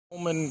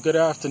Good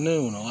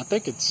afternoon. I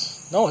think it's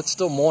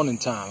still morning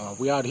time.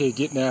 We out here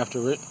getting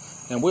after it,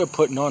 and we're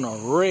putting on a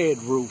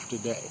red roof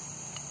today.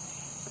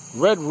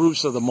 Red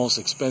roofs are the most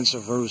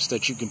expensive roofs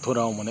that you can put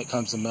on when it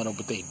comes to metal,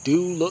 but they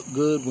do look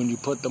good when you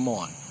put them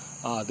on.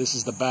 This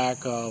is the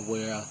back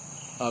where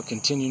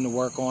continuing to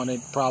work on it,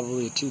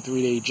 probably a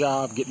 2-3 day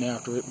job getting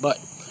after it. But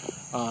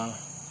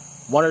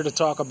wanted to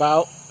talk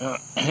about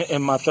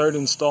in my third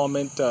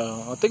installment,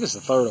 I think it's the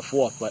third or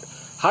fourth, but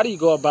how do you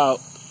go about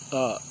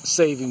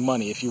saving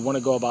money if you want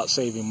to go about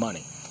saving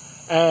money?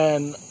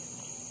 And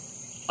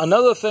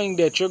another thing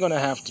that you're going to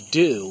have to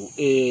do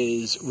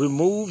is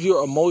remove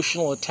your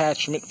emotional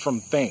attachment from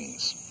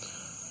things.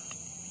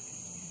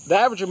 The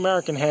average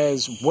American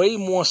has way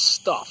more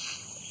stuff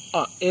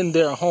in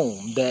their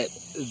home that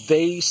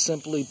they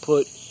simply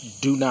put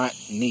do not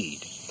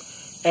need.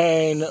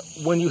 And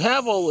when you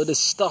have all of this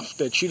stuff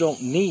that you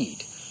don't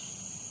need,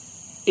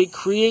 it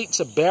creates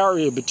a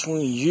barrier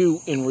between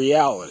you and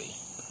reality.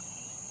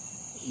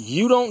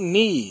 You don't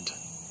need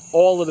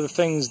all of the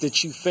things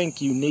that you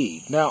think you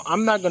need. Now,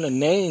 I'm not going to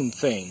name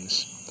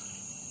things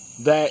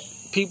that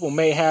people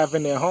may have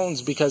in their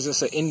homes because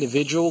it's an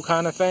individual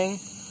kind of thing.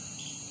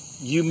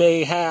 You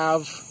may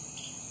have,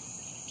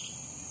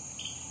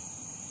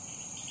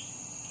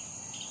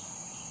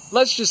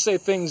 let's just say,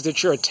 things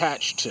that you're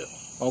attached to,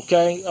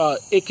 okay?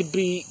 It could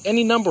be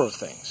any number of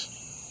things.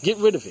 Get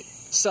rid of it.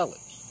 Sell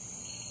it.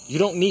 You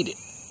don't need it.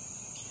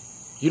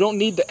 You don't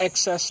need the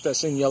excess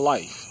that's in your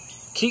life.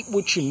 Keep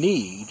what you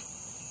need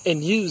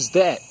and use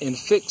that and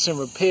fix and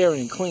repair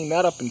and clean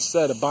that up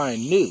instead of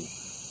buying new.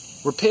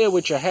 Repair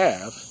what you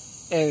have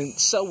and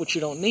sell what you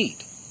don't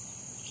need.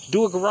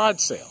 Do a garage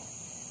sale.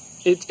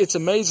 It's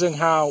amazing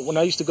how when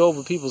I used to go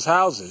over people's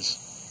houses,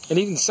 and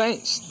even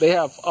saints, they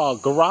have a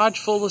garage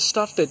full of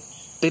stuff that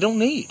they don't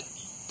need,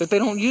 that they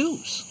don't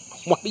use.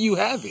 Why do you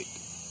have it?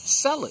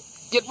 Sell it.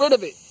 Get rid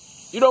of it.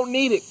 You don't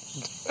need it.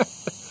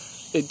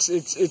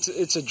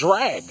 It's a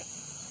drag.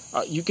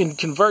 You can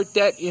convert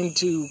that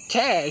into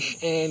cash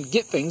and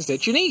get things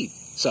that you need.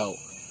 So,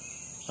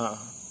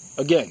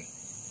 again,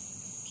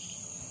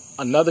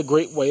 another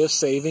great way of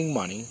saving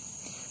money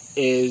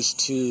is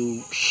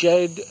to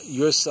shed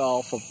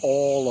yourself of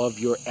all of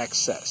your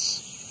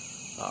excess.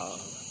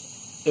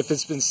 If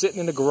it's been sitting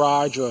in the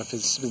garage or if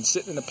it's been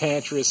sitting in the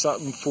pantry or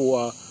something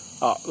for,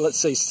 let's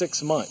say,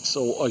 6 months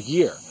or a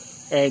year,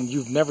 and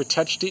you've never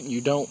touched it and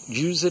you don't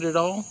use it at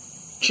all,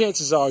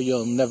 chances are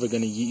you're never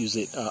going to use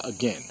it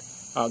again.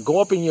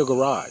 Go up in your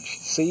garage.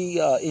 See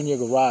in your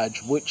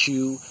garage what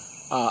you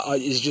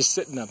is just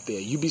sitting up there.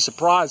 You'd be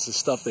surprised at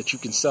stuff that you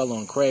can sell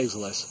on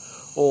Craigslist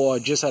or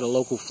just at a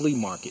local flea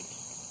market.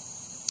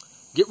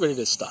 Get rid of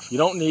this stuff. You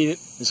don't need it.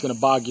 It's going to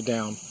bog you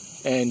down,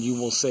 and you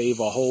will save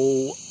a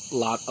whole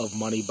lot of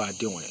money by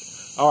doing it.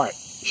 All right.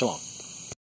 Shalom.